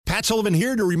Matt Sullivan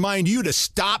here to remind you to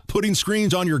stop putting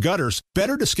screens on your gutters.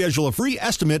 Better to schedule a free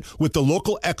estimate with the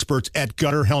local experts at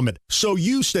Gutter Helmet so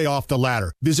you stay off the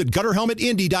ladder. Visit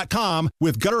GutterHelmetIndy.com.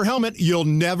 With Gutter Helmet, you'll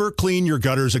never clean your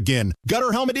gutters again.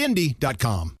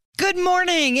 GutterHelmetIndy.com. Good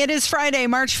morning. It is Friday,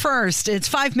 March 1st. It's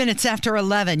 5 minutes after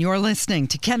 11. You're listening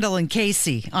to Kendall and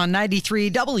Casey on 93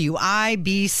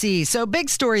 WIBC. So big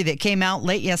story that came out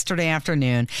late yesterday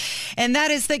afternoon, and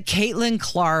that is that Caitlin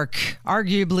Clark,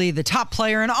 arguably the top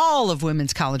player in all of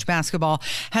women's college basketball,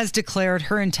 has declared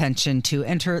her intention to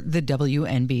enter the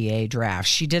WNBA draft.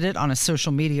 She did it on a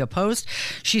social media post.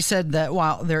 She said that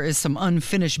while there is some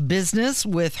unfinished business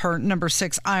with her number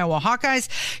 6 Iowa Hawkeyes,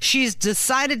 she's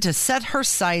decided to set her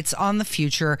sights on the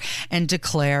future and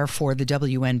declare for the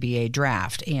WNBA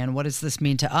draft. And what does this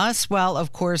mean to us? Well,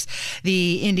 of course,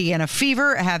 the Indiana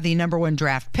Fever have the number 1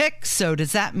 draft pick. So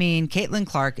does that mean Caitlin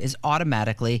Clark is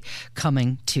automatically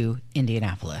coming to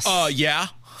Indianapolis? Yeah.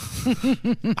 I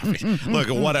mean, look,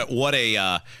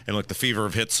 and look, the Fever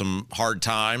have hit some hard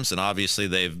times, and obviously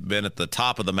they've been at the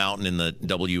top of the mountain in the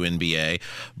WNBA.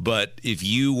 But if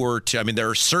you were to, I mean, there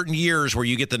are certain years where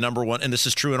you get the number 1, and this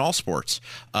is true in all sports.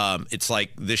 It's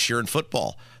like this year in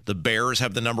football. The Bears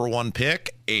have the number 1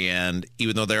 pick, and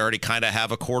even though they already kind of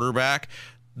have a quarterback,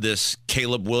 this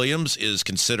Caleb Williams is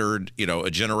considered, a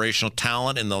generational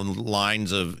talent in the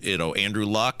lines of, Andrew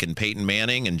Luck and Peyton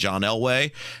Manning and John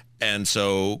Elway. And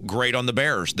so great on the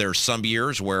Bears. There's some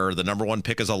years where the number 1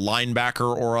 pick is a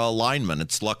linebacker or a lineman.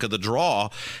 It's luck of the draw.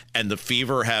 And the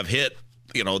Fever have hit,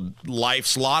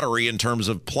 life's lottery in terms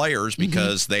of players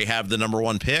because they have the number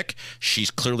 1 pick.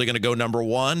 She's clearly going to go number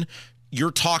 1.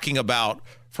 You're talking about,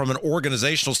 from an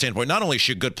organizational standpoint, not only is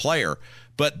she a good player,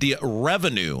 but the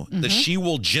revenue that she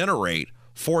will generate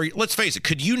for, let's face it,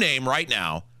 could you name right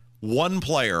now one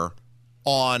player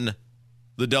on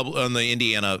the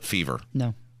Indiana Fever?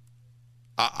 No.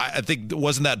 I think,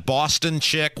 wasn't that Boston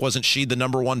chick? Wasn't she the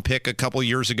number 1 pick a couple of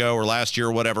years ago or last year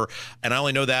or whatever? And I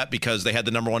only know that because they had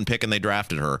the number 1 pick and they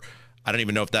drafted her. I don't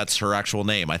even know if that's her actual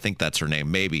name. I think that's her name,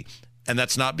 maybe. And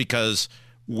that's not because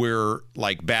we're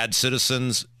like bad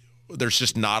citizens. There's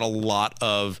just not a lot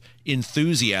of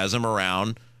enthusiasm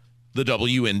around the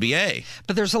WNBA.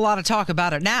 But there's a lot of talk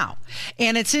about it now.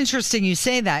 And it's interesting you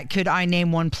say that. Could I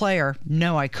name one player?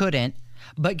 No, I couldn't.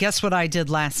 But guess what I did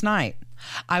last night?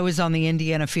 I was on the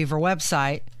Indiana Fever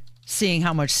website seeing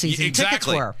how much season tickets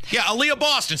were. Yeah, Aaliyah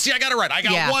Boston. See, I got it right.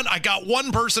 I got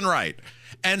one person right.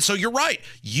 And so you're right.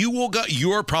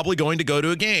 You are probably going to go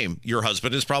to a game. Your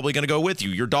husband is probably going to go with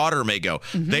you. Your daughter may go.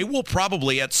 They will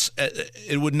probably,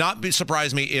 it would not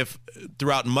surprise me if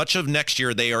throughout much of next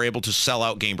year they are able to sell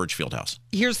out Gainbridge Fieldhouse.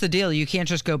 Here's the deal. You can't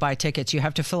just go buy tickets. You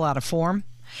have to fill out a form,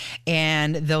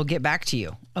 and they'll get back to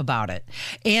you about it.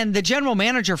 And the general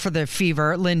manager for the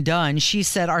Fever, Lynn Dunn, she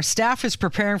said, our staff is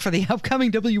preparing for the upcoming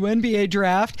WNBA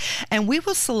draft, and we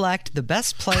will select the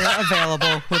best player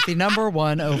available with the number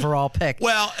 1 overall pick.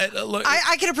 Well, look,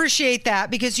 I can appreciate that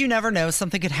because you never know.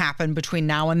 Something could happen between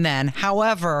now and then.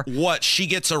 However, what, she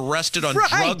gets arrested on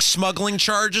drug smuggling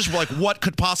charges? Like, what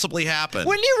could possibly happen?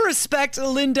 When you respect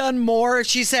Lynn Dunn more,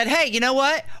 she said, hey, you know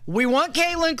what? We want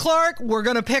Caitlin Clark. We're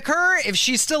going to pick her. If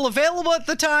she's still available at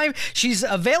the time, she's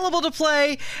available to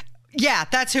play. Yeah,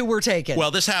 that's who we're taking. Well,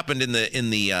 this happened on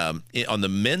the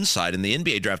men's side in the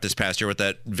NBA draft this past year with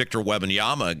that Victor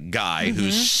Wembanyama guy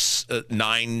who's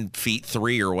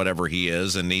 9'3" or whatever he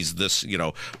is, and he's this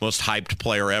most hyped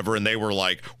player ever. And they were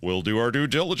like, "We'll do our due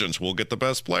diligence. We'll get the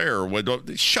best player."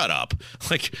 Shut up!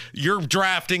 Like, you're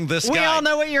drafting this guy. We all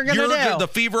know what you're going to do. The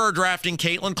Fever are drafting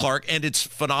Caitlin Clark, and it's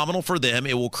phenomenal for them.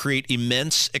 It will create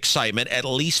immense excitement, at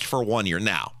least for 1 year.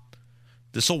 Now,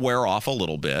 this will wear off a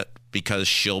little bit, because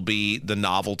the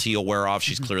novelty will wear off.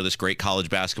 She's clearly this great college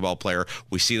basketball player.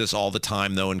 We see this all the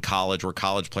time, though, in college, where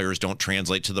college players don't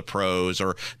translate to the pros,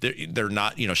 or they're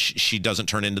not, she doesn't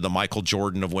turn into the Michael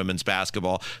Jordan of women's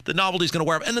basketball. The novelty is going to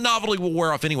wear off, and the novelty will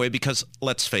wear off anyway, because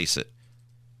let's face it,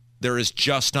 there is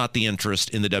just not the interest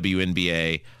in the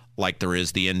WNBA like there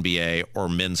is the NBA or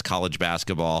men's college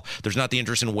basketball. There's not the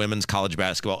interest in women's college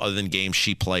basketball other than games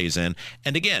she plays in.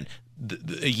 And again,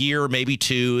 a year, maybe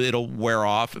 2, it'll wear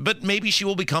off, but maybe she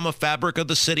will become a fabric of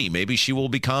the city. Maybe she will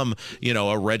become,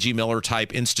 a Reggie Miller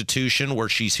type institution where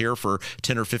she's here for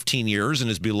 10 or 15 years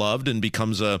and is beloved and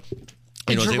becomes a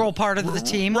integral part of the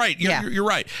team. Right. You're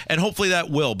right. And hopefully that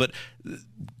will, but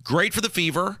great for the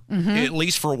Fever. At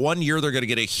least for 1 year, they're going to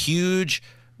get a huge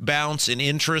bounce in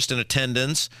interest and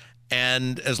attendance.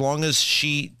 And as long as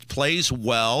she plays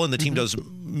well and the team does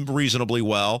reasonably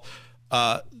well,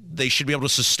 they should be able to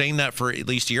sustain that for at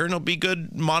least a year, and it'll be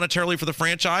good monetarily for the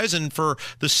franchise and for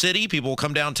the city. People will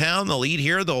come downtown, they'll eat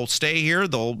here, they'll stay here,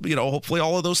 they'll, hopefully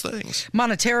all of those things.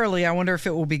 Monetarily, I wonder if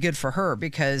it will be good for her,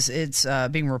 because it's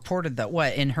being reported that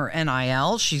in her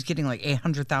NIL, she's getting like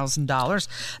 $800,000.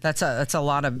 That's a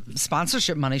lot of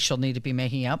sponsorship money she'll need to be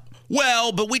making up.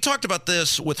 Well, but we talked about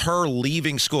this with her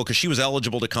leaving school because she was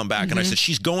eligible to come back, and I said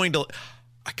she's going to.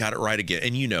 I got it right again.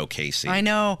 And Casey. I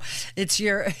know. It's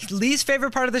your least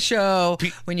favorite part of the show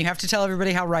when you have to tell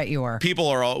everybody how right you are. People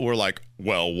were like,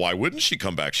 well, why wouldn't she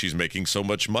come back? She's making so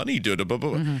much money.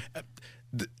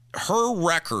 Her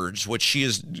records, which she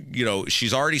is,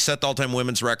 she's already set the all-time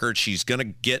women's record. She's going to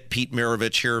get Pete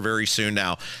Maravich here very soon.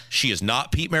 Now, she is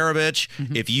not Pete Maravich.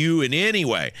 If you in any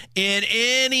way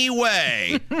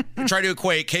try to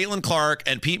equate Caitlin Clark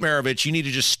and Pete Maravich, you need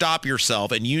to just stop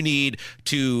yourself, and you need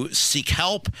to seek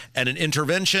help and an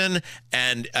intervention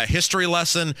and a history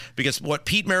lesson, because what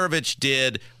Pete Maravich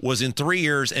did was in 3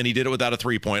 years, and he did it without a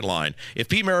three-point line. If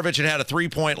Pete Maravich had a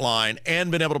three-point line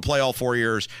and been able to play all 4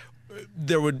 years,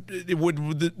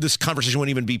 this conversation wouldn't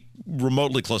even be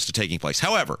remotely close to taking place.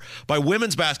 However, by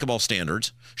women's basketball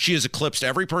standards, she has eclipsed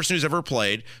every person who's ever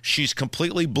played. She's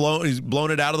completely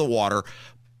blown it out of the water,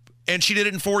 and she did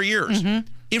it in 4 years.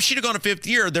 If she'd have gone a fifth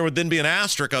year, there would then be an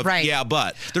asterisk of,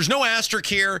 but. There's no asterisk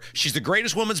here. She's the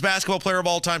greatest women's basketball player of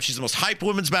all time. She's the most hyped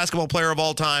women's basketball player of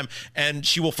all time, and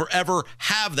she will forever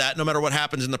have that no matter what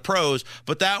happens in the pros.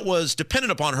 But that was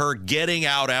dependent upon her getting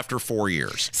out after 4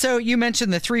 years. So you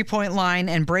mentioned the three-point line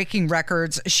and breaking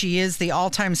records. She is the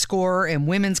all-time scorer in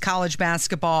women's college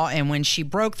basketball, and when she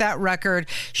broke that record,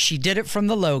 she did it from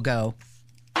the logo.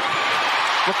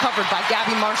 Recovered by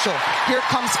Gabby Marshall. Here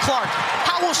comes Clark.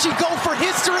 How will she go for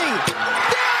history? There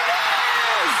it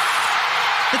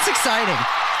is! It's exciting.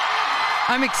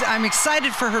 I'm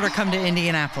excited for her to come to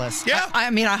Indianapolis. Yeah.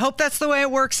 I hope that's the way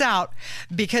it works out,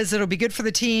 because it'll be good for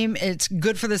the team, it's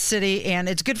good for the city, and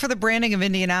it's good for the branding of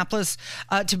Indianapolis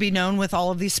to be known with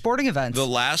all of these sporting events. The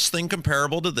last thing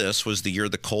comparable to this was the year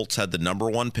the Colts had the number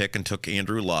 1 pick and took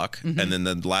Andrew Luck. And then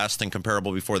the last thing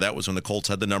comparable before that was when the Colts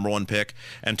had the number 1 pick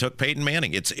and took Peyton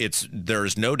Manning.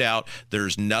 There's no doubt.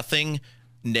 There's nothing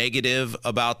negative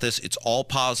about this. It's all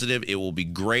positive. It will be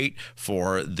great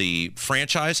for the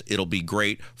franchise. It'll be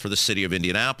great for the city of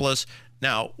Indianapolis.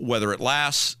 Now, whether it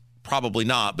lasts, probably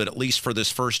not, but at least for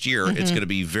this first year, it's going to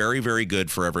be very, very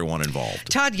good for everyone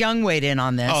involved. Todd Young weighed in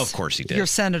on this. Oh, of course he did. Your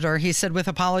senator. He said, with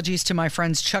apologies to my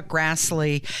friends Chuck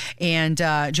Grassley and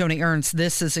Joni Ernst,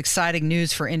 this is exciting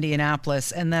news for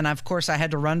Indianapolis. And then, of course, I had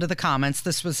to run to the comments.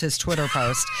 This was his Twitter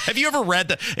post. Have you ever read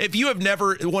that? If you have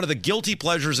never, one of the guilty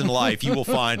pleasures in life you will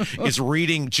find is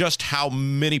reading just how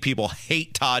many people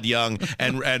hate Todd Young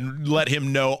and let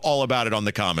him know all about it on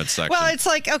the comments section. Well, it's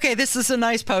like, okay, this is a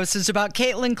nice post. It's about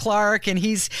Caitlin Clark, and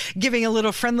he's giving a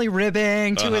little friendly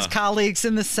ribbing to his colleagues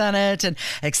in the Senate, and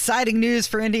exciting news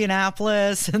for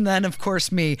Indianapolis. And then, of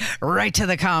course, me right to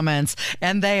the comments.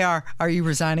 And they are you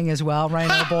resigning as well,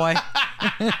 Rhino boy?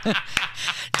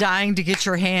 Dying to get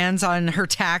your hands on her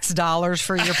tax dollars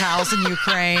for your pals in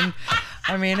Ukraine.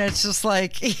 I mean, it's just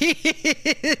like he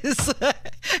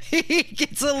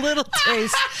gets a little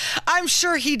taste. I'm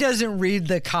sure he doesn't read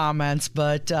the comments,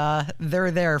 but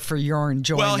they're there for your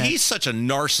enjoyment. Well, he's such a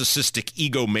narcissistic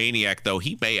egomaniac, though.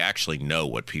 He may actually know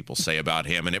what people say about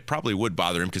him, and it probably would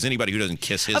bother him, because anybody who doesn't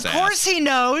kiss his ass. Of course he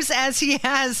knows, as he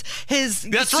has his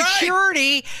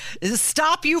security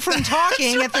stop you from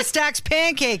talking at the Stacks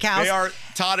Pancake House.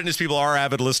 Todd and his people are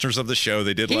avid listeners of the show.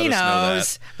 They did let us know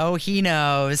that. Oh, he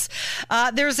knows.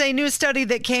 There's a new study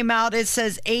that came out. It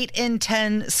says 8 in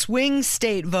 10 swing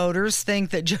state voters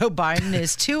think that Joe Biden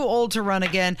is too old to run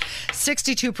again.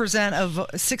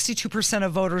 62%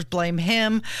 of voters blame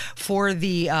him for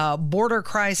the border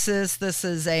crisis. This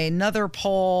is another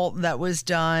poll that was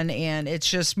done, and it's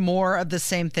just more of the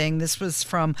same thing. This was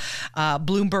from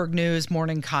Bloomberg News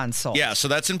Morning Consult. Yeah, so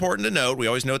that's important to note. We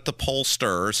always note the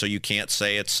pollster, so you can't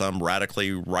say it's some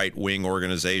radically right-wing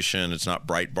organization. It's not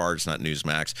Breitbart. It's not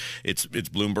Newsmax. It's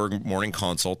Bloomberg Morning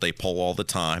Consult. They poll all the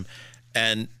time.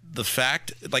 And the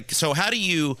fact, so how do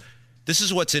you, this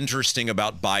is what's interesting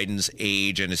about Biden's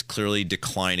age and his clearly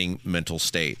declining mental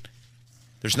state.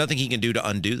 There's nothing he can do to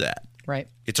undo that. Right.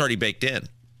 It's already baked in.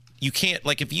 You can't, in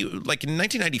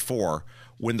 1994,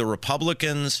 when the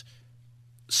Republicans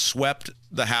swept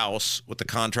the House with the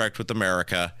contract with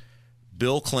America,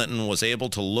 Bill Clinton was able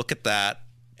to look at that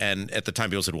And at the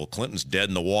time, people said, well, Clinton's dead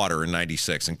in the water in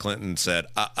 96. And Clinton said,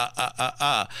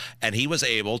 And he was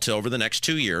able to, over the next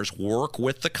 2 years, work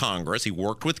with the Congress. He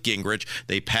worked with Gingrich.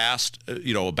 They passed,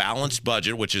 a balanced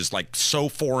budget, which is like so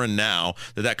foreign now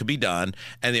that could be done.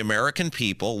 And the American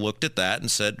people looked at that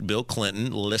and said, Bill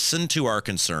Clinton, listen to our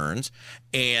concerns,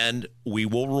 and we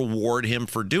will reward him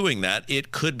for doing that.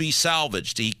 It could be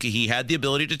salvaged. He had the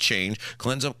ability to change.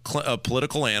 Clinton's a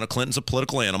political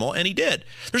animal, and he did.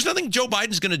 There's nothing Joe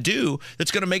Biden's going to do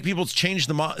that's going to make people change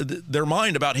their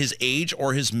mind about his age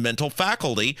or his mental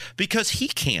faculty, because he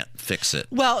can't fix it.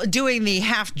 Well, doing the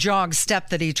half jog step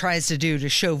that he tries to do to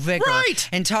show vigor, right,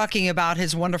 and talking about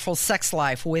his wonderful sex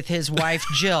life with his wife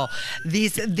Jill,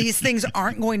 these things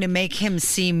aren't going to make him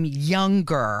seem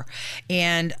younger.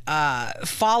 And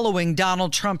following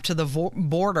Donald Trump to the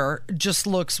border just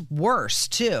looks worse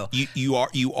too. You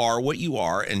are what you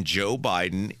are, and Joe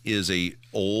Biden is a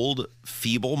old,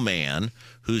 feeble man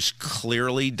who's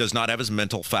clearly does not have his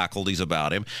mental faculties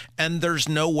about him, and there's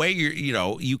no way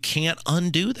you can't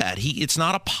undo that. It's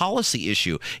not a policy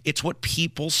issue; it's what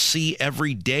people see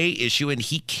every day issue, and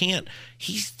he can't.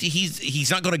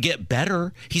 He's not going to get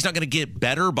better. He's not going to get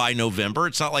better by November.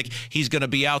 It's not like he's going to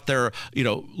be out there,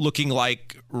 looking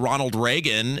like Ronald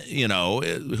Reagan,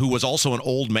 who was also an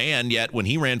old man. Yet when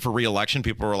he ran for re-election,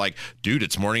 people were like, "Dude,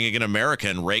 it's morning again, America."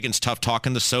 And Reagan's tough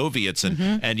talking the Soviets,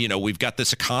 and we've got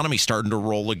this economy starting to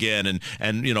roll again,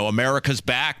 and America's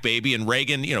back, baby. And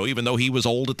Reagan, even though he was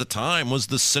old at the time, was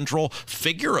the central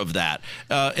figure of that.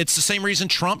 It's the same reason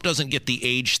Trump doesn't get the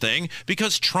age thing,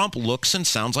 because Trump looks and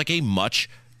sounds like a much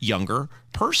younger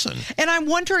person. And I'm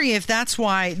wondering if that's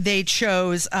why they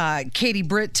chose Katie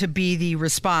Britt to be the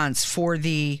response for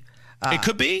the it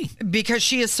could be, because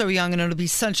she is so young, and it'll be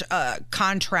such a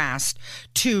contrast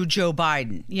to Joe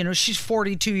Biden. She's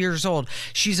 42 years old.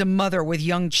 She's a mother with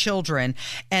young children,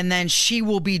 and then she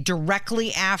will be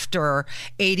directly after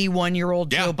 81-year-old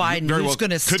Joe Biden, who's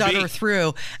going to stutter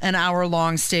through an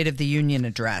hour-long State of the Union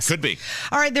address. Could be.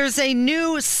 All right, there's a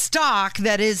new stock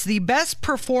that is the best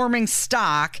performing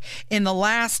stock in the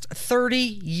last 30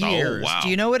 years. Oh, wow. Do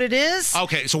you know what it is?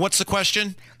 Okay, so what's the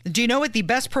question? Do you know what the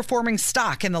best performing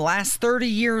stock in the last 30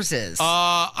 years is?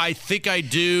 I think I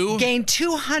do. Gained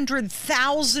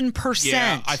 200,000%.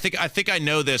 Yeah, I think I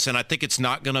know this, and I think it's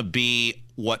not going to be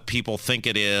what people think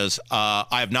it is. I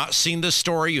have not seen this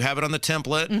story. You have it on the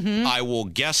template. Mm-hmm. I will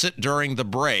guess it during the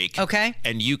break. Okay.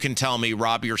 And you can tell me,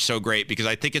 Rob, you're so great, because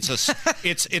I think it's a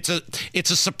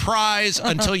surprise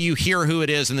until you hear who it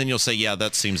is, and then you'll say, yeah,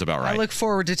 that seems about right. I look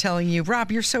forward to telling you,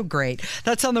 Rob, you're so great.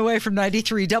 That's on the way from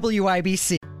 93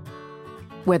 WIBC.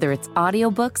 Whether it's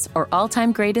audiobooks or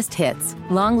all-time greatest hits,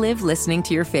 long live listening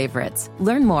to your favorites.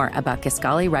 Learn more about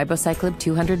Kisqali Ribociclib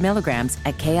 200 milligrams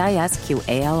at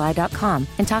KISQALI.com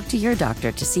and talk to your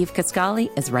doctor to see if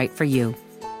Kisqali is right for you.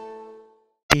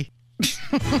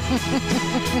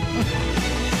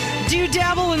 Do you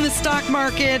dabble in the stock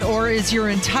market, or is your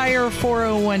entire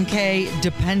 401k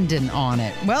dependent on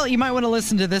it? Well, you might want to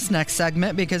listen to this next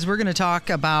segment, because we're going to talk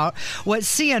about what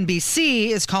CNBC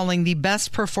is calling the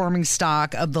best performing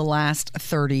stock of the last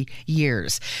 30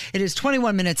 years. It is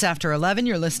 21 minutes after 11.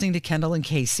 You're listening to Kendall and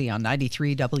Casey on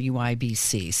 93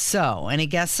 WIBC. So, any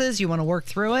guesses? You want to work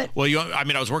through it? Well, I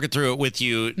was working through it with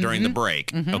you during the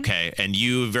break, okay? And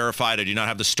you verified I do not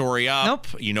have the story up. Nope.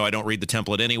 I don't read the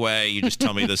template anyway. You just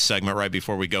tell me this segment right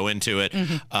before we go into it.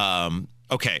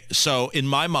 Okay, so in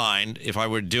my mind, if I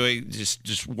were doing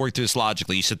just work through this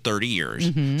logically, you said 30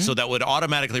 years. So that would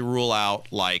automatically rule out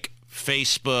like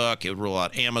Facebook, it would rule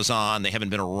out Amazon. They haven't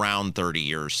been around 30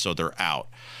 years, so they're out.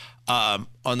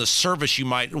 On the surface,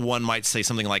 one might say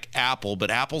something like Apple, but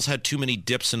Apple's had too many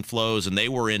dips and flows, and they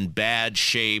were in bad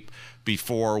shape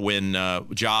before when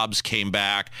Jobs came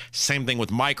back. Same thing with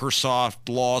Microsoft,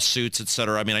 lawsuits, et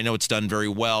cetera. I mean, I know it's done very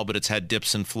well, but it's had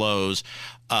dips and flows.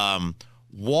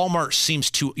 Walmart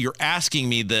seems you're asking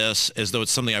me this as though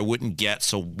it's something I wouldn't get.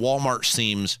 So Walmart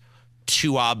seems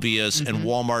too obvious, and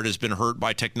Walmart has been hurt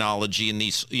by technology and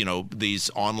these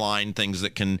online things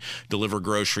that can deliver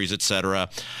groceries, et cetera.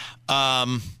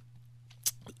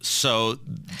 So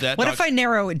that. What if I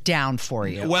narrow it down for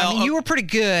you? Well, you were pretty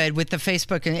good with the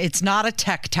Facebook, and it's not a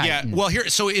tech titan. Yeah. Well,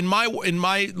 so in my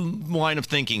line of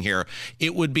thinking here,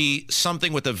 it would be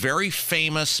something with a very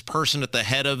famous person at the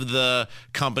head of the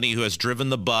company who has driven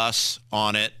the bus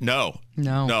on it. No,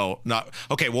 not.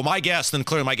 Okay. Well, my guess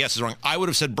is wrong. I would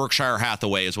have said Berkshire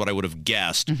Hathaway is what I would have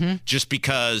guessed, just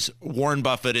because Warren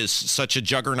Buffett is such a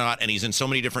juggernaut and he's in so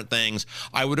many different things.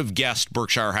 I would have guessed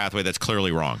Berkshire Hathaway. That's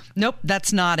clearly wrong. Nope,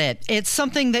 that's not it. It's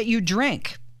something that you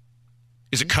drink.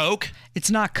 Is it Coke?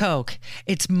 It's not Coke.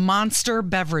 It's Monster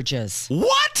beverages.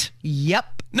 What?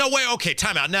 Yep. No way. Okay,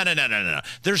 time out. No.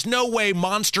 There's no way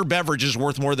Monster Beverage is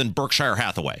worth more than Berkshire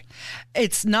Hathaway.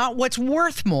 It's not what's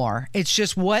worth more. It's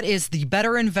just what is the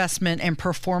better investment and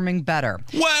performing better.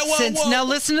 Whoa. Now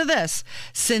listen to this.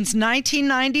 Since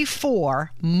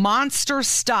 1994, Monster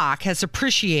stock has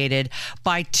appreciated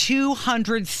by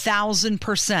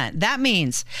 200,000%. That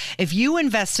means if you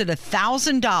invested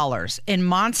 $1,000 in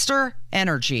Monster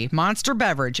Energy, Monster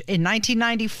Beverage in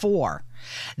 1994,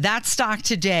 that stock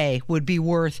today would be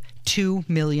worth $2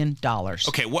 million.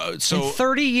 Okay, so in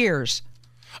 30 years.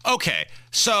 Okay,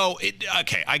 so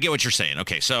I get what you're saying.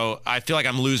 Okay, so I feel like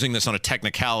I'm losing this on a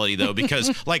technicality though,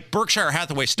 because like Berkshire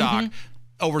Hathaway stock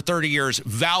over 30 years,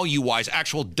 value-wise,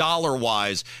 actual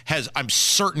dollar-wise, has, I'm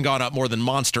certain, gone up more than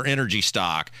Monster Energy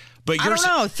stock. But I don't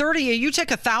know. You take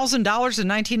 $1,000 in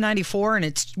 1994 and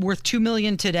it's worth $2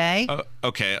 million today.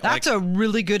 Okay, that's a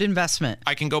really good investment.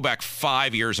 I can go back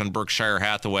 5 years on Berkshire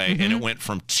Hathaway, and it went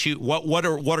from two. What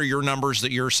are your numbers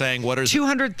that you're saying? What is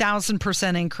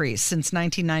 200,000% increase since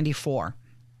 1994?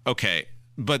 Okay.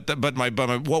 But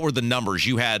what were the numbers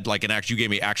you had? Like you gave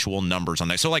me actual numbers on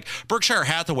that. So like Berkshire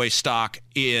Hathaway stock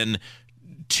in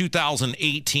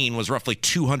 2018 was roughly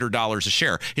 $200 a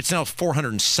share. It's now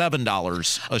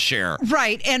 $407 a share.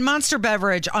 Right. And Monster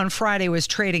Beverage on Friday was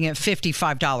trading at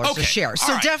 $55 a share.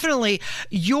 So definitely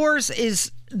yours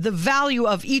is the value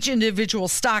of each individual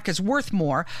stock is worth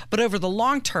more, but over the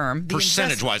long term,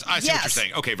 percentage-wise, I see what you're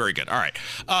saying. Okay, very good. All right.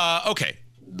 Okay.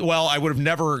 Well, I would have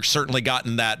never certainly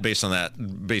gotten that based on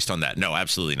that. No,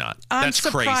 absolutely not. That's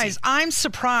crazy. I'm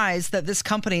surprised that this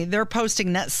company, they're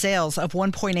posting net sales of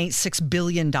 $1.86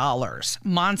 billion.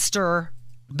 Monster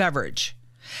Beverage.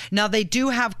 Now, they do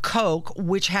have Coke,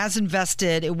 which has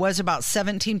invested. It was about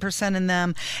 17% in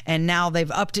them, and now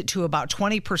they've upped it to about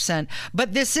 20%.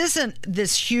 But this isn't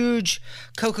this huge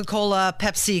Coca-Cola,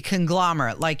 Pepsi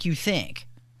conglomerate like you think.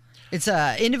 It's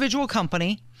an individual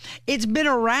company. It's been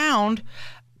around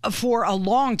for a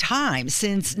long time,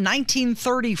 since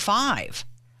 1935.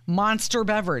 Monster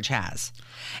Beverage has.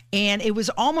 And it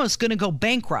was almost going to go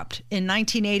bankrupt in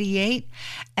 1988.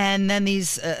 And then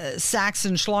these Sachs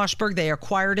and Schlossberg, they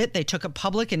acquired it. They took it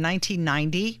public in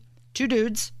 1990. Two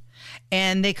dudes.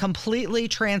 And they completely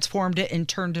transformed it and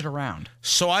turned it around.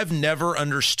 So I've never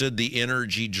understood the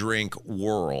energy drink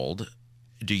world.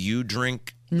 Do you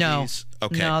drink No. these?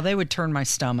 Okay. No, they would turn my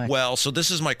stomach. Well, so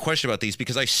this is my question about these,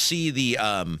 because I see the,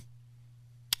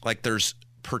 like there's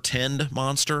pretend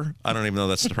Monster. I don't even know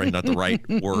that's probably not the right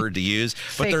word to use.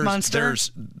 But Fake Monster?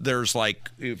 there's like,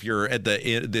 if you're in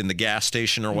the gas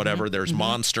station or whatever, there's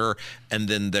Monster, and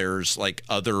then there's like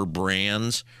other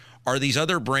brands. Are these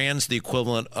other brands the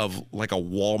equivalent of like a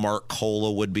Walmart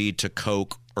cola would be to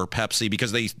Coke or Pepsi?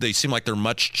 Because they seem like they're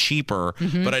much cheaper,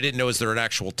 but I didn't know, is there an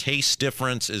actual taste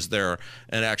difference? Is there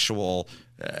an actual,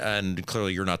 and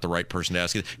clearly you're not the right person to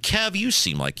ask it. Kev, you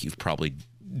seem like you've probably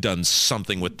done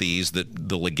something with these that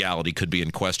the legality could be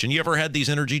in question. You ever had these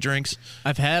energy drinks?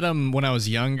 I've had them when I was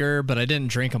younger, but I didn't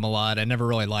drink them a lot. I never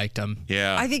really liked them.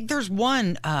 Yeah. I think there's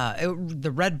one,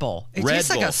 the Red Bull. It tastes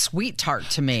like a sweet tart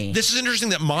to me. This is interesting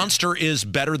that Monster is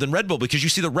better than Red Bull, because you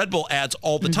see the Red Bull ads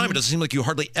all the time. It doesn't seem like you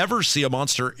hardly ever see a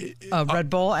Monster. A Red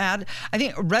Bull ad? I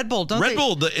think Red Bull,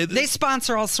 they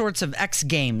sponsor all sorts of X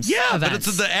Games events. But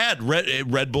it's the ad.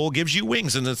 Red Bull gives you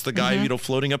wings, and it's the guy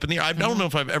floating up in the air. I don't know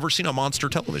if I've ever seen a Monster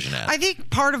television ad. I think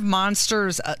part of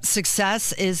Monster's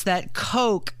success is that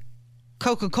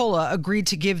Coca-Cola agreed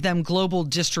to give them global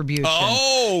distribution.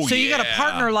 So you got a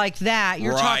partner like that,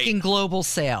 you're talking global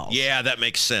sales. Yeah, that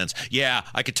makes sense. Yeah,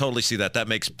 I could totally see that. That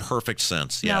makes perfect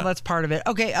sense. Yeah, now that's part of it.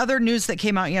 Okay, other news that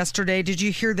came out yesterday. Did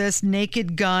you hear this?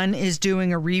 Naked Gun is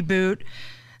doing a reboot.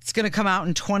 It's going to come out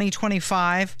in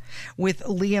 2025 with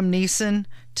Liam Neeson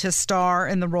to star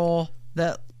in the role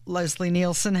that Leslie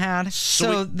Nielsen had.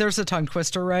 So there's a tongue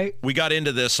twister, right? We got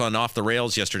into this on Off the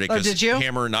Rails yesterday because did you?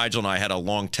 Hammer, Nigel, and I had a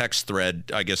long text thread,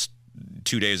 I guess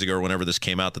 2 days ago or whenever this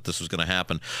came out, that this was going to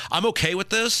happen. I'm okay with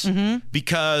this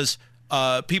because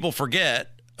people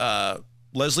forget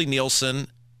Leslie Nielsen,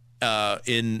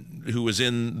 who was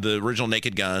in the original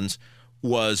Naked Guns,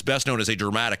 was best known as a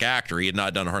dramatic actor. He had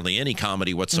not done hardly any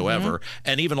comedy whatsoever.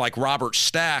 And even like Robert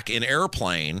Stack in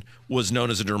Airplane was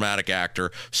known as a dramatic actor.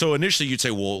 So initially you'd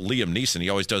say, well, Liam Neeson, he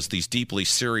always does these deeply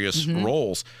serious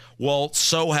roles. Well,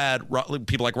 so had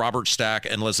people like Robert Stack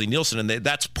and Leslie Nielsen. And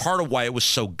that's part of why it was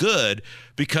so good,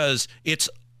 because it's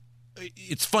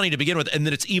funny to begin with, and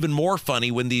then it's even more funny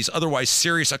when these otherwise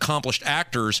serious, accomplished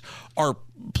actors are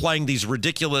playing these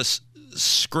ridiculous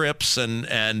scripts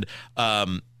and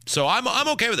So I'm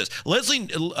okay with this. Liam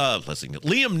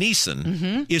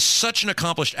Neeson is such an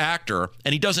accomplished actor,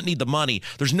 and he doesn't need the money.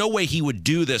 There's no way he would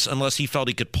do this unless he felt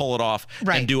he could pull it off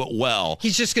and do it well.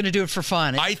 He's just going to do it for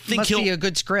fun. I think must be a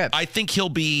good script. I think he'll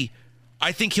be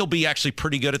actually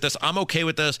pretty good at this. I'm okay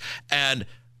with this. And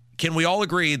can we all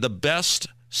agree the best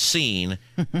scene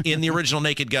in the original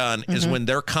Naked Gun is when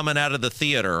they're coming out of the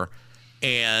theater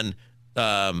and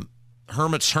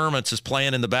Hermits is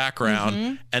playing in the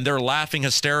background and they're laughing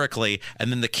hysterically,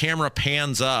 and then the camera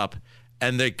pans up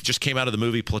and they just came out of the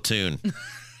movie Platoon.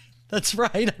 That's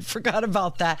right. I forgot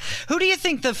about that. Who do you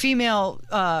think the female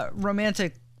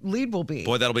romantic lead will be?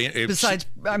 Boy, that'll be besides.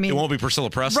 I mean, it won't be Priscilla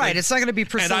Presley, right? It's not going to be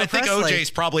Priscilla Presley. And I think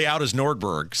OJ's probably out as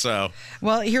Nordberg. So,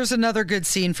 well, here's another good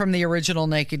scene from the original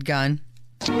Naked Gun.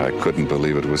 I couldn't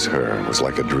believe it was her. It was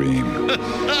like a dream. But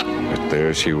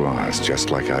there she was, just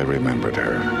like I remembered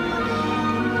her.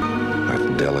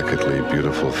 That delicately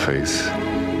beautiful face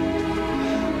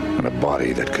and a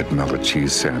body that could melt a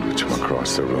cheese sandwich from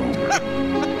across the room.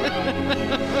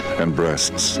 And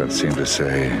breasts that seemed to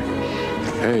say,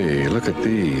 hey, look at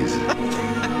these.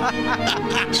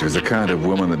 She was the kind of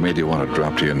woman that made you want to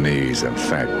drop to your knees and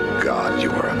thank God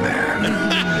you were a man.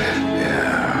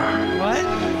 Yeah.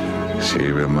 What?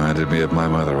 She reminded me of my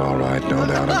mother, all right, no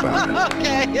doubt about it.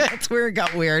 Okay, that's where it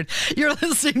got weird. You're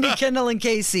listening to Kendall and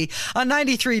Casey on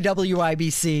 93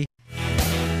 WIBC.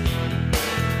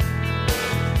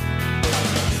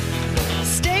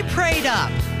 Stay prayed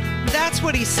up. That's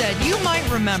what he said. You might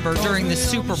remember during the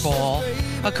Super Bowl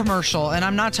a commercial, and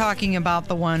I'm not talking about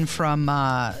the one from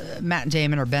Matt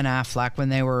Damon or Ben Affleck when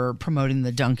they were promoting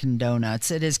the Dunkin' Donuts.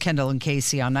 It is Kendall and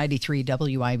Casey on 93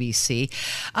 WIBC.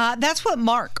 That's what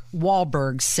Mark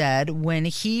Wahlberg said when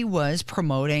he was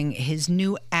promoting his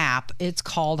new app. It's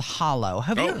called Hollow.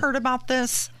 Have you heard about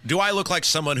this? Do I look like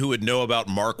someone who would know about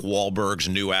Mark Wahlberg's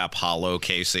new app, Hollow,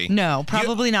 Casey? No,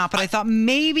 probably not. But I thought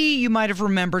maybe you might have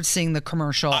remembered seeing the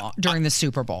commercial during the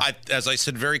Super Bowl. As I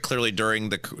said very clearly during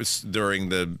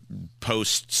the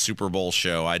post Super Bowl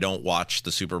show, I don't watch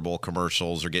the Super Bowl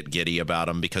commercials or get giddy about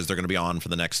them because they're going to be on for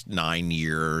the next 9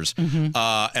 years. And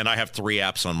I have 3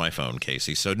 apps on my phone,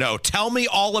 Casey. So no, tell me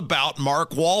all about Mark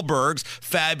Wahlberg's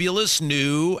fabulous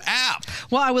new app.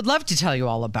 Well, I would love to tell you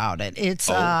all about it. It's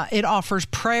it offers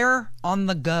prayer on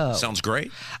the go. Sounds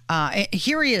great.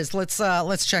 Here he is.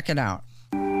 Let's check it out.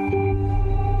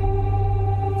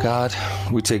 God,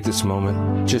 we take this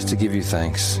moment just to give you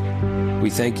thanks. We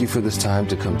thank you for this time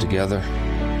to come together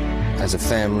as a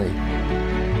family,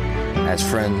 as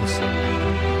friends,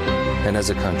 and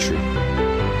as a country.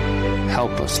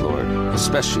 Help us, Lord,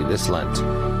 especially this Lent,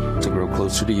 to grow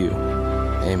closer to you.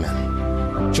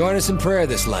 Amen. Join us in prayer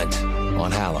this Lent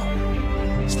on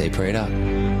Hallow. Stay prayed up.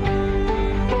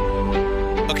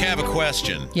 Okay, I have a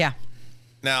question. Yeah.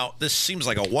 Now, this seems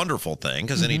like a wonderful thing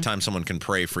because anytime someone can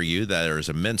pray for you, there's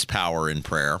immense power in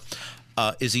prayer.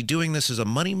 Is he doing this as a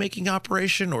money-making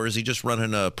operation, or is he just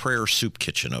running a prayer soup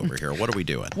kitchen over here? What are we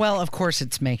doing? Well, of course,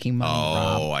 it's making money.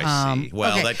 Oh, Rob. I see.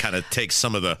 Well, okay. that kind of takes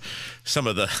some of the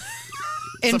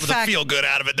In fact, feel good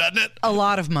out of it, doesn't it? A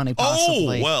lot of money,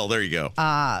 possibly. Oh, well, there you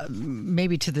go.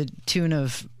 Maybe to the tune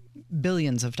of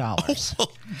billions of dollars.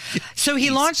 So he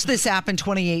launched this app in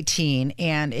 2018,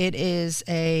 and it's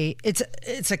a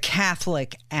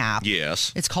Catholic app.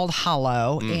 Yes. It's called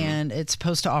Hollow, and it's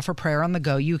supposed to offer prayer on the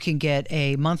go. You can get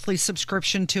a monthly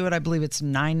subscription to it. I believe it's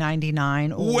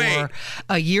 $9.99, or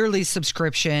a yearly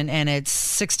subscription, and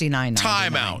it's $69.99.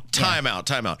 Time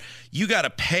out. You got to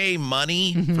pay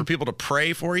money for people to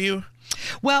pray for you?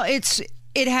 Well,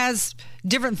 it has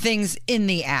different things in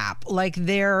the app. Like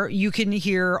there, you can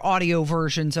hear audio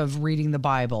versions of reading the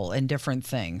Bible and different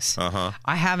things.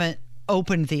 I haven't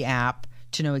opened the app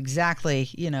to know exactly,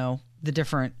 the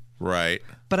different. Right.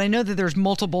 But I know that there's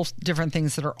multiple different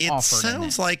things that are offered. It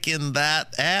sounds like in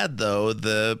that ad, though,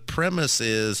 the premise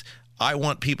is, I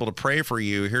want people to pray for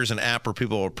you. Here's an app where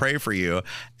people will pray for you.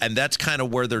 And that's kind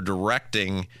of where they're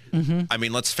directing. I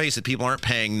mean, let's face it, people aren't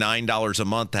paying $9 a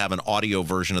month to have an audio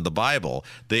version of the Bible.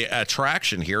 The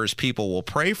attraction here is people will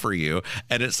pray for you.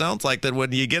 And it sounds like that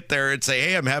when you get there and say,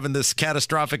 hey, I'm having this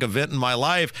catastrophic event in my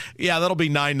life. Yeah, that'll be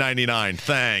 $9.99.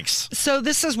 Thanks. So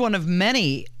this is one of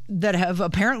many that have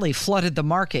apparently flooded the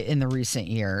market in the recent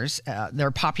years.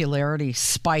 Their popularity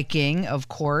spiking, of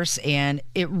course, and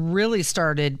it really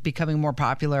started becoming more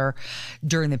popular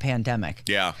during the pandemic.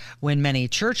 Yeah. When many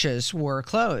churches were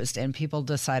closed and people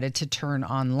decided to turn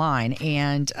online.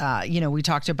 And, we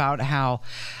talked about how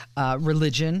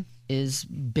religion is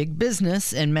big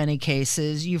business in many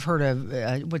cases. You've heard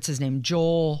of, what's his name,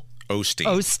 Joel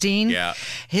Osteen. Yeah.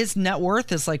 His net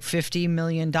worth is like $50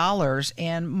 million.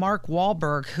 And Mark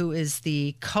Wahlberg, who is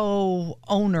the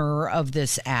co-owner of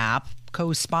this app,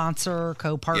 co-sponsor,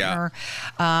 co-partner,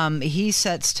 he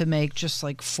sets to make just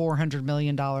like $400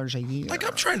 million a year. Like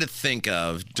I'm trying to think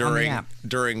of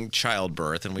during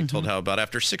childbirth, and we told how about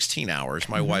after 16 hours,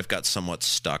 my wife got somewhat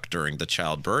stuck during the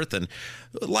childbirth, and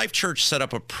Life Church set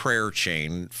up a prayer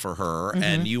chain for her,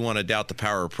 and you want to doubt the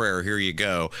power of prayer, here you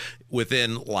go.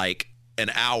 Within like an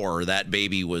hour, that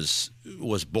baby was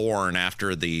born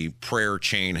after the prayer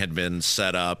chain had been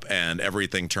set up and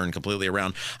everything turned completely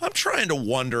around. I'm trying to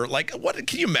wonder, like, what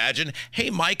can you imagine? Hey,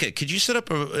 Micah, could you set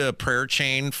up a prayer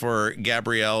chain for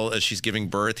Gabrielle as she's giving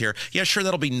birth here? Yeah, sure,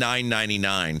 that'll be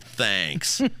 $9.99.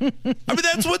 Thanks. I mean,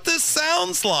 that's what this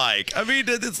sounds like. I mean,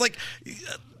 it's like...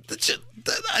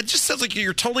 It just sounds like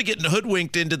you're totally getting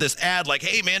hoodwinked into this ad like,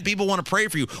 hey, man, people want to pray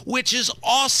for you, which is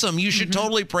awesome. You should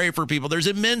totally pray for people. There's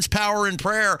immense power in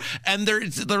prayer, and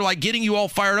they're like getting you all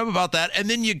fired up about that. And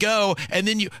then you go, and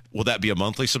then will that be a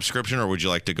monthly subscription, or would you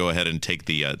like to go ahead and take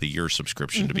the year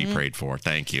subscription to be prayed for?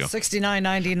 Thank you.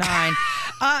 $69.99.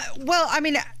 Well, I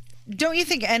mean, don't you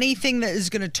think anything that is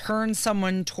going to turn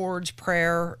someone towards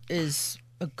prayer is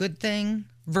a good thing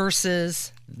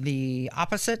versus the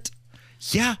opposite?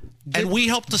 Yeah, and we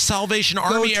help the Salvation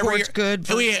Army every year. Good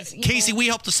Casey, we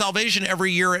help the Salvation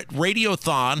every year at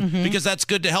Radiothon because that's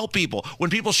good to help people. When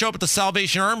people show up at the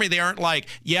Salvation Army, they aren't like,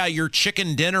 yeah, your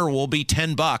chicken dinner will be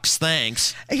 $10.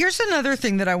 Thanks. Here's another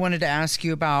thing that I wanted to ask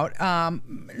you about.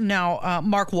 Now,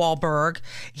 Mark Wahlberg,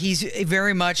 he's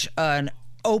very much an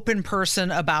open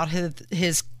person about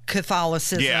his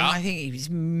Catholicism. Yeah. I think he's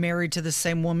married to the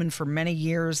same woman for many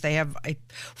years. They have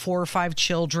 4 or 5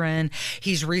 children.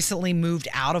 He's recently moved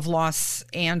out of Los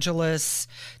Angeles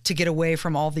to get away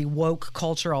from all the woke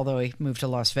culture, although he moved to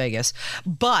Las Vegas.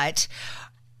 But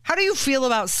how do you feel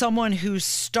about someone who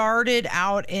started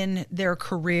out in their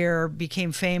career,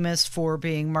 became famous for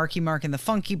being Marky Mark and the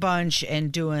Funky Bunch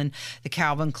and doing the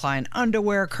Calvin Klein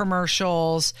underwear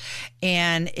commercials,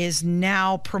 and is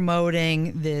now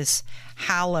promoting this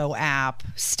Hallow app,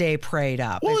 Stay Prayed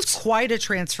Up? Well, it's quite a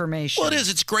transformation. Well, it is.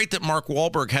 It's great that Mark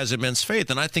Wahlberg has immense faith,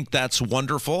 and I think that's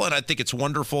wonderful. And I think it's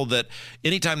wonderful that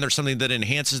anytime there's something that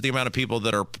enhances the amount of people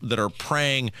that are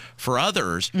praying for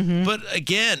others. But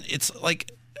again, it's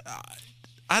like,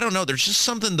 I don't know. There's just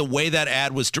something, the way that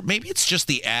ad was, maybe it's just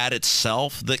the ad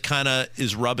itself that kind of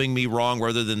is rubbing me wrong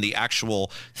rather than the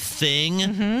actual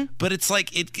thing. But it's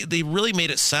like, they really made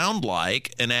it sound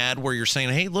like an ad where you're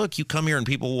saying, hey, look, you come here and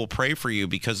people will pray for you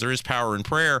because there is power in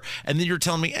prayer. And then you're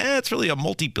telling me, it's really a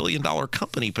multi-billion-dollar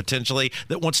company potentially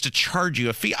that wants to charge you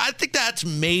a fee. I think that's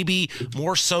maybe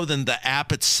more so than the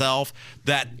app itself,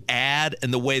 that ad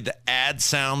and the way the ad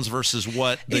sounds versus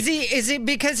what. Is it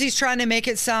because he's trying to make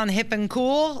it sound hip and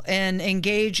cool and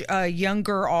engage a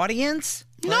younger audience?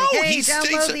 No, like, hey, he's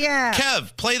download the app.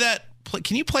 Kev, play that.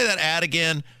 Can you play that ad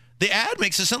again? The ad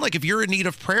makes it sound like if you're in need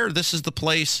of prayer, this is the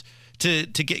place to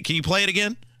get. Can you play it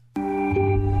again?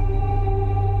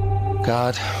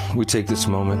 God, we take this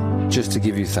moment just to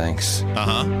give you thanks.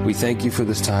 We thank you for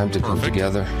this time to come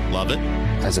together. Love it.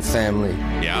 As a family.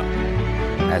 Yeah.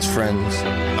 As friends.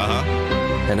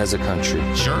 And as a country.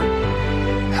 Sure.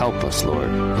 Help us,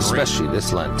 Lord, especially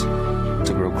this Lent,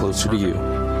 to grow closer to you.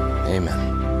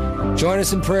 Amen. Join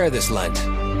us in prayer this Lent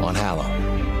on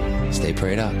Hallow. Stay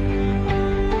prayed up.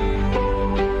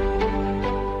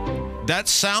 That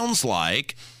sounds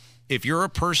like if you're a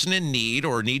person in need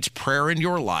or needs prayer in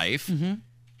your life,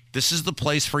 this is the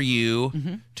place for you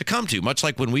to come to. Much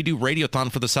like when we do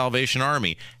Radiothon for the Salvation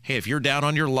Army. Hey, if you're down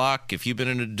on your luck, if you've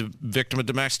been a victim of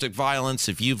domestic violence,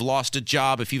 if you've lost a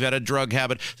job, if you've had a drug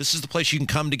habit, this is the place you can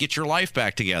come to get your life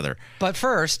back together. But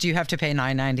first, you have to pay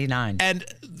 $9.99. And,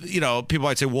 people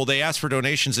might say, well, they ask for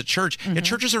donations at church. And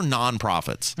churches are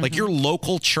nonprofits. Like your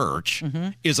local church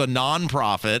is a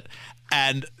nonprofit,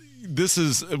 and this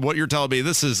is what you're telling me.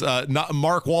 This is not,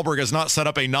 Mark Wahlberg has not set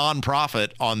up a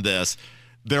nonprofit on this.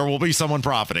 There will be someone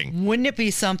profiting. Wouldn't it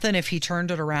be something if he turned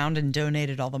it around and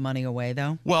donated all the money away,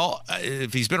 though? Well,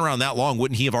 if he's been around that long,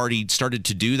 wouldn't he have already started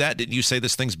to do that? Didn't you say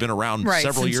this thing's been around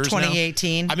several years now? Right, since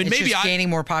 2018. I mean, it's maybe just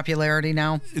gaining more popularity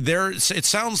now. It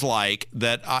sounds like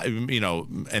that,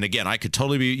 and again, I could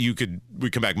totally be,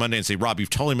 we come back Monday and say, Rob, you've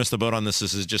totally missed the boat on this.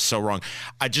 This is just so wrong.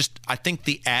 I think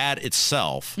the ad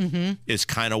itself is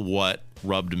kind of what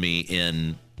rubbed me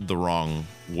in the wrong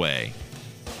way.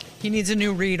 He needs a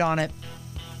new read on it.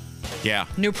 Yeah.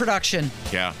 New production.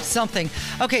 Yeah. Something.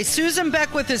 Okay, Susan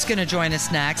Beckwith is going to join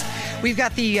us next. We've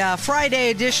got the Friday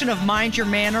edition of Mind Your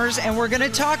Manners, and we're going to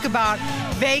talk about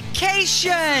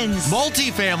Vacations.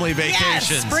 Multi-family vacations.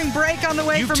 Yes, spring break on the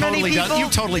way for many people.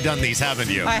 You've totally done these,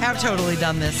 haven't you? I have totally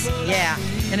done this. Yeah,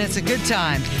 and it's a good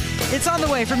time. It's on the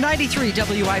way from 93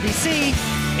 WIBC.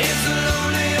 It's a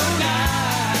lonely old night.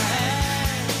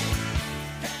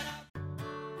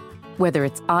 Whether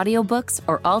it's audiobooks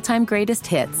or all-time greatest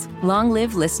hits, long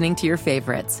live listening to your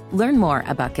favorites. Learn more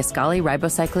about Kisqali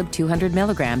Ribociclib 200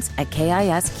 milligrams at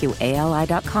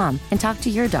KISQALI.com and talk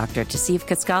to your doctor to see if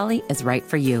Kisqali is right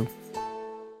for you.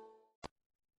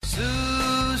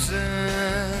 Susan,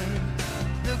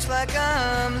 looks like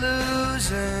I'm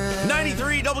losing.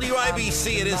 93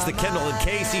 WIBC, it is the Kendall and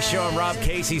Casey show. I'm Rob.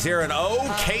 Casey's here. And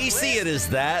oh, Casey, it is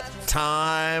that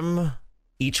time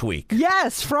each week.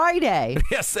 Yes, Friday.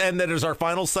 Yes, and that is our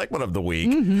final segment of the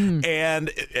week. And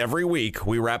every week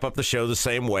we wrap up the show the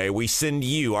same way. We send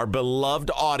you, our beloved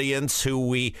audience who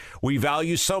we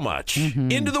value so much,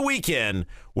 into the weekend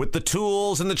with the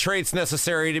tools and the traits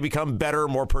necessary to become better,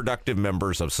 more productive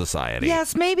members of society.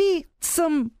 Yes, maybe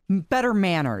some better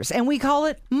manners, and we call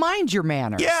it Mind Your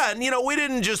Manners. Yeah, and we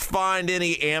didn't just find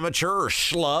any amateur or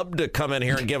schlub to come in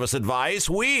here and give us advice.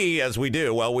 As we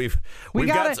do, well, we've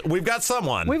got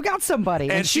someone. We've got somebody,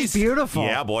 and she's beautiful.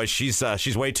 Yeah, boy, she's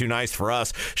way too nice for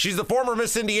us. She's the former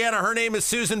Miss Indiana. Her name is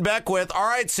Susan Beckwith. All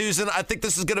right, Susan, I think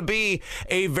this is going to be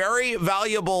a very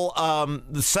valuable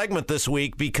segment this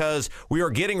week because we are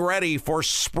getting ready for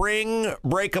spring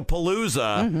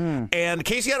break-a-palooza. And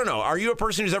Casey, I don't know, are you a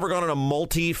person who's ever gone on a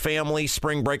multi-family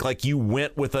spring break, like you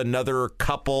went with another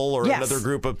couple or another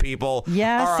group of people?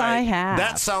 Yes, all right, I have.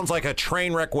 That sounds like a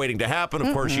train wreck waiting to happen.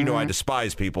 Of course, I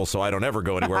despise people, so I don't ever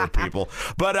go anywhere with people.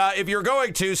 But if you're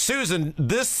going to, Susan,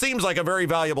 this seems like a very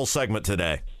valuable segment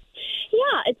today.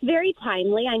 Yeah, it's very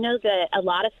timely. I know that a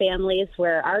lot of families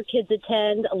where our kids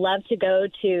attend love to go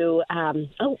to,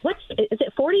 is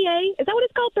it 40A? Is that what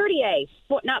it's called? 30A?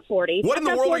 Not 40. What in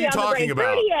the world are you talking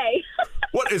about? 30A.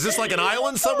 What, is this like an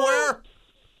island somewhere?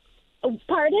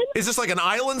 Pardon? Is this like an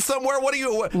island somewhere? What are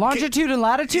you... Longitude and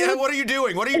latitude? Yeah, what are you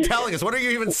doing? What are you telling us? What are you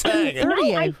even saying? No,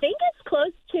 I think it's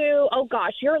close to, oh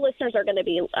gosh, your listeners are going to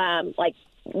be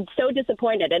so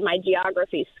disappointed in my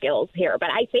geography skills here, but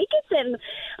I think it's in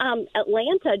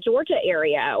Atlanta, Georgia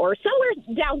area or somewhere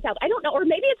down south. I don't know, or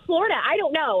maybe it's Florida. I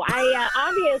don't know. I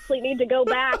obviously need to go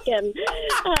back and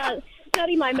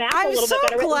study my map a little bit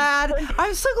better.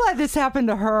 I'm so glad this happened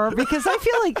to her because I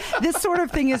feel like this sort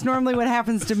of thing is normally what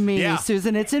happens to me,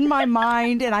 Susan. It's in my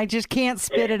mind and I just can't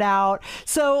spit it out.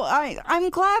 So I'm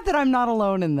glad that I'm not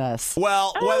alone in this.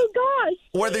 Well, gosh.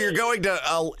 Whether you're going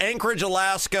to Anchorage,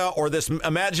 Alaska, or this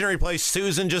imaginary place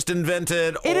Susan just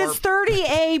invented. It is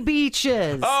 30A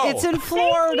beaches. Oh. It's in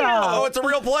Florida. Oh, it's a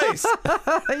real place. It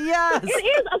Yes. is.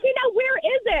 Okay, now where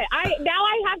is it? Now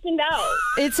I have to know.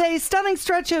 It's a stunning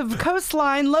stretch of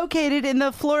coastline located in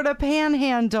the Florida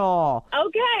Panhandle.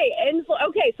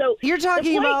 Okay, so you're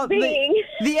talking about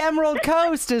the Emerald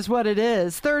Coast is what it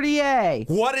is. 30A.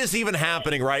 What is even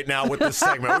happening right now with this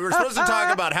segment? We were supposed to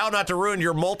talk about how not to ruin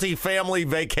your multi-family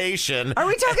vacation. Are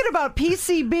we talking about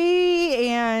PCB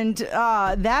and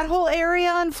that whole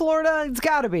area in Florida? It's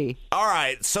got to be. All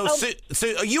right. So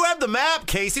you have the map,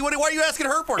 Casey. What are you asking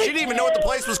her for? She didn't even know what the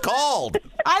place was called.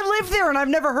 I live there, and I've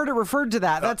never heard it referred to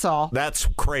that. That's all. That's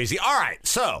crazy. All right.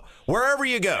 So wherever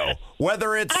you go,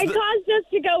 whether it's... I caused us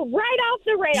to go right off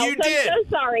the rails. You did. I'm so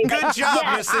sorry. Good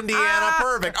job, Miss Indiana.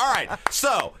 Perfect. All right.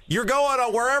 So you're going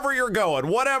on wherever you're going,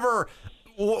 whatever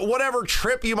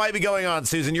trip you might be going on,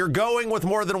 Susan, you're going with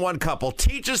more than one couple.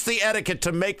 Teach us the etiquette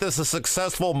to make this a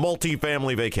successful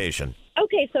multi-family vacation.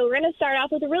 Okay, so we're going to start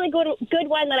off with a really good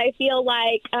one that I feel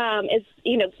like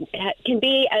can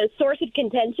be a source of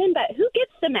contention, but who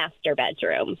gets the master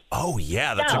bedroom? Oh,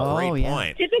 yeah, that's a great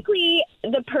point. Typically,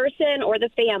 the person or the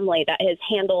family that has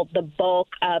handled the bulk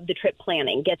of the trip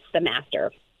planning gets the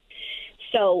master.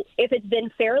 So if it's been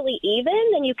fairly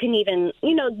even, then you can even,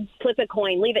 flip a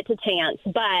coin, leave it to chance.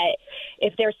 But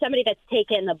if there's somebody that's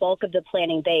taken the bulk of the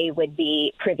planning, they would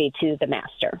be privy to the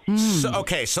master.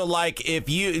 So like if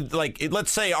you, let's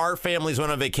say our families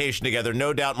went on vacation together,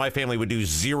 no doubt my family would do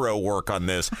zero work on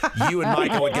this. You and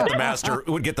Michael would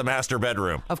get the master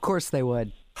bedroom. Of course they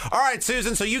would. All right,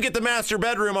 Susan, so you get the master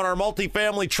bedroom on our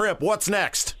multi-family trip. What's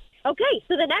next? Okay,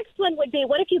 so the next one would be,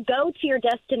 what if you go to your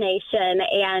destination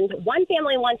and one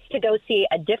family wants to go see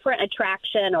a different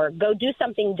attraction or go do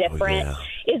something different,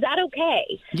 Is that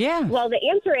okay? Yeah. Well, the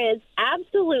answer is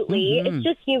absolutely. It's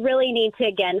just you really need to,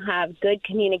 again, have good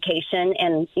communication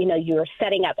and, you're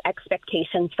setting up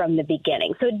expectations from the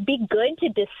beginning. So it'd be good to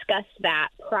discuss that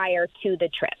prior to the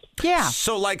trip. Yeah.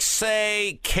 So, like,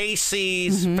 say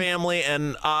Casey's family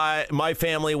and my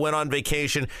family went on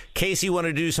vacation. Casey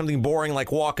wanted to do something boring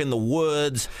like walk in the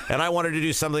woods, and I wanted to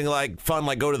do something like fun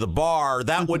like go to the bar.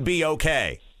 That would be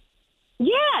okay.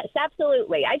 Yes,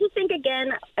 absolutely. I just think, again,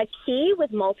 a key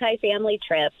with multifamily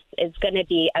trips is going to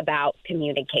be about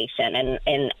communication.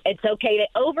 And it's okay to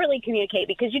overly communicate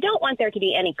because you don't want there to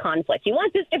be any conflict. You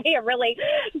want this to be a really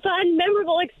fun,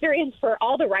 memorable experience for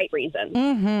all the right reasons.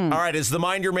 All right, is the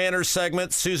Mind Your Manners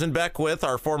segment. Susan Beckwith,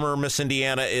 our former Miss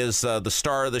Indiana, is the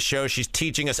star of the show. She's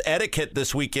teaching us etiquette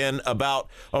this weekend about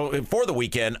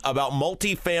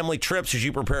multifamily trips as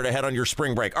you prepare to head on your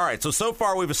spring break. All right, so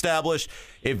far we've established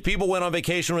if people went on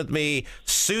vacation with me,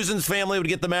 Susan's family would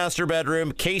get the master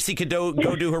bedroom. Casey could go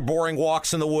do her boring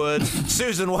walks in the woods.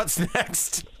 Susan, what's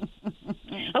next?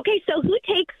 Okay, so who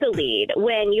takes the lead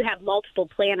when you have multiple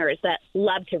planners that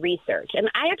love to research? And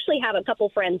I actually have a couple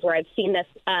friends where I've seen this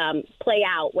play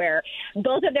out where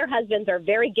both of their husbands are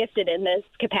very gifted in this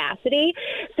capacity.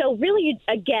 So really,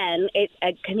 again,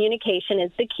 communication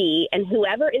is the key. And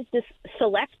whoever is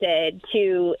selected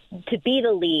to be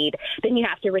the lead, then you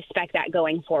have to respect that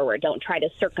going forward. Don't try to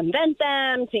circumvent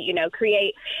them to,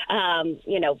 create,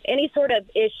 any sort of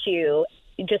issue.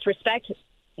 Just respect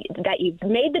that you've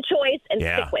made the choice and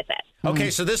stick with it.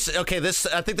 Okay, so this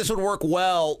I think this would work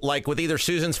well, like with either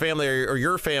Susan's family or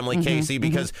your family, Casey,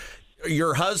 because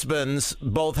your husbands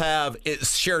both have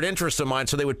shared interests of mine,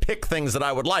 so they would pick things that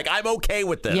I would like. I'm okay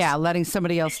with this. Yeah, letting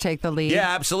somebody else take the lead.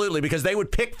 Yeah, absolutely, because they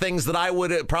would pick things that I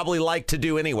would probably like to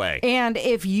do anyway. And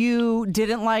if you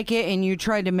didn't like it and you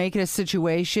tried to make it a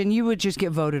situation, you would just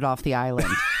get voted off the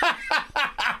island.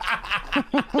 All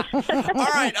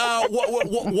right,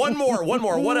 one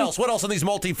more. What else? What else on these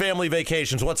multifamily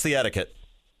vacations? What's the etiquette?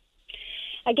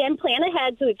 Again, plan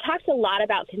ahead. So we've talked a lot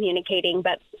about communicating,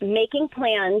 but making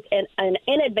plans in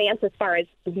advance as far as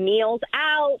meals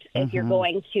out, if you're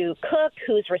going to cook,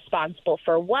 who's responsible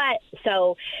for what.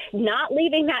 So not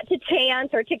leaving that to chance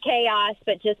or to chaos,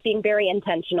 but just being very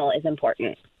intentional is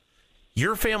important.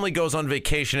 Your family goes on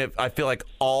vacation, I feel like,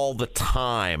 all the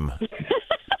time.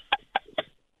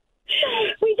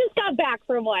 We just got back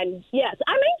from one. Yes.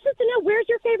 I'm anxious to know, where's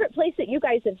your favorite place that you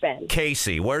guys have been?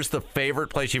 Casey, where's the favorite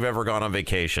place you've ever gone on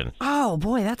vacation? Oh,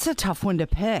 boy, that's a tough one to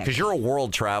pick. Because you're a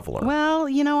world traveler. Well,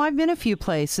 I've been a few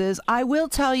places. I will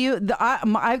tell you,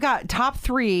 I've got top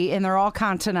 3, and they're all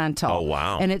continental. Oh,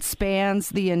 wow. And it spans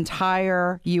the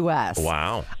entire U.S.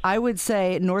 Wow. I would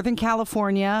say Northern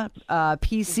California,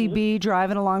 PCB,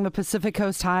 driving along the Pacific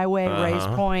Coast Highway, Race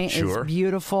Point is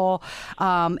beautiful.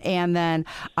 And then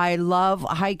I love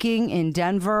hiking in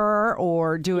Denver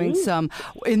or doing some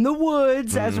in the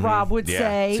woods, as Rob would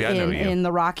say, in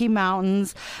the Rocky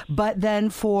Mountains. But then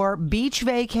for beach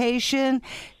vacation,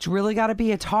 it's really got to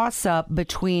be a toss-up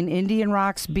between Indian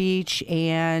Rocks Beach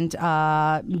and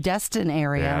Destin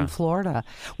area in Florida,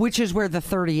 which is where the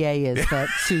 30A is that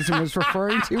Susan was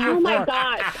referring to before. Oh, my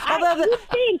gosh.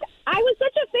 I was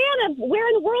such a fan of Where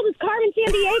in the World is Carmen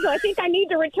Sandiego. I think I need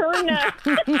to return.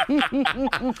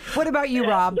 What about you,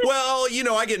 Rob? Well,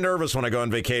 I get nervous when I go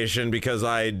on vacation because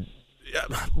I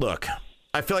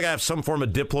feel like I have some form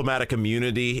of diplomatic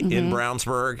immunity in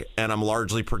Brownsburg, and I'm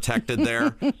largely protected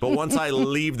there. But once I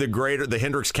leave the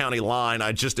Hendricks County line,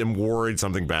 I just am worried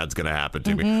something bad's going to happen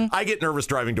to me. I get nervous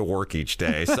driving to work each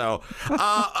day. So,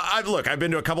 I've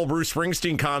been to a couple Bruce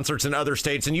Springsteen concerts in other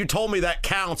states, and you told me that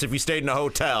counts if you stayed in a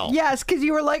hotel. Yes, because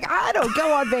you were like, I don't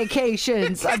go on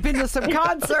vacations. I've been to some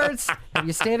concerts. Have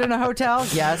you stayed in a hotel?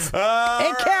 Yes.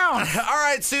 It counts. All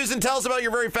right, Susan, tell us about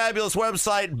your very fabulous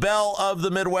website, Belle of the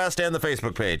Midwest, and the Facebook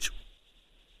page.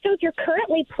 So if you're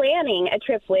currently planning a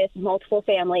trip with multiple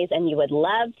families and you would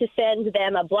love to send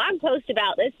them a blog post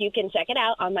about this, you can check it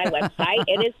out on my website.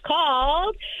 It is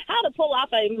called How to Pull Off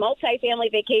a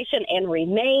Multifamily Vacation and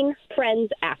Remain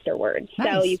Friends Afterwards.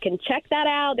 Nice. So you can check that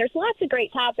out. There's lots of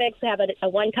great topics. We have a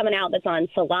one coming out that's on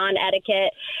salon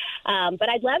etiquette. But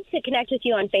I'd love to connect with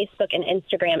you on Facebook and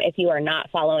Instagram if you are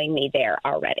not following me there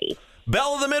already.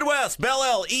 Belle of the Midwest, Belle,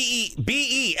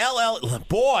 L-E-E-B-E-L-L.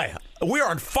 Boy, we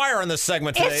are on fire in this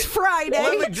segment today. It's Friday.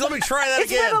 Let me try that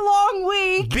again. It's been a long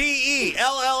week.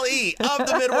 B-E-L-L-E of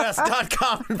the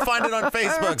Midwest.com and find it on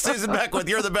Facebook. Susan Beckwith,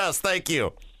 you're the best. Thank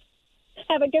you.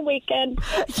 Have a good weekend.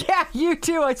 Yeah, you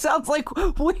too. It sounds like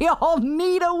we all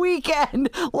need a weekend.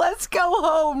 Let's go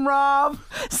home, Rob.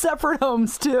 Separate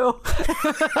homes, too.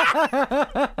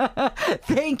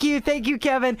 Thank you,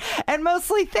 Kevin. And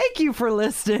mostly, thank you for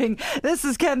listening. This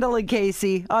is Kendall and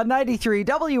Casey on 93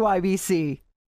 WIBC.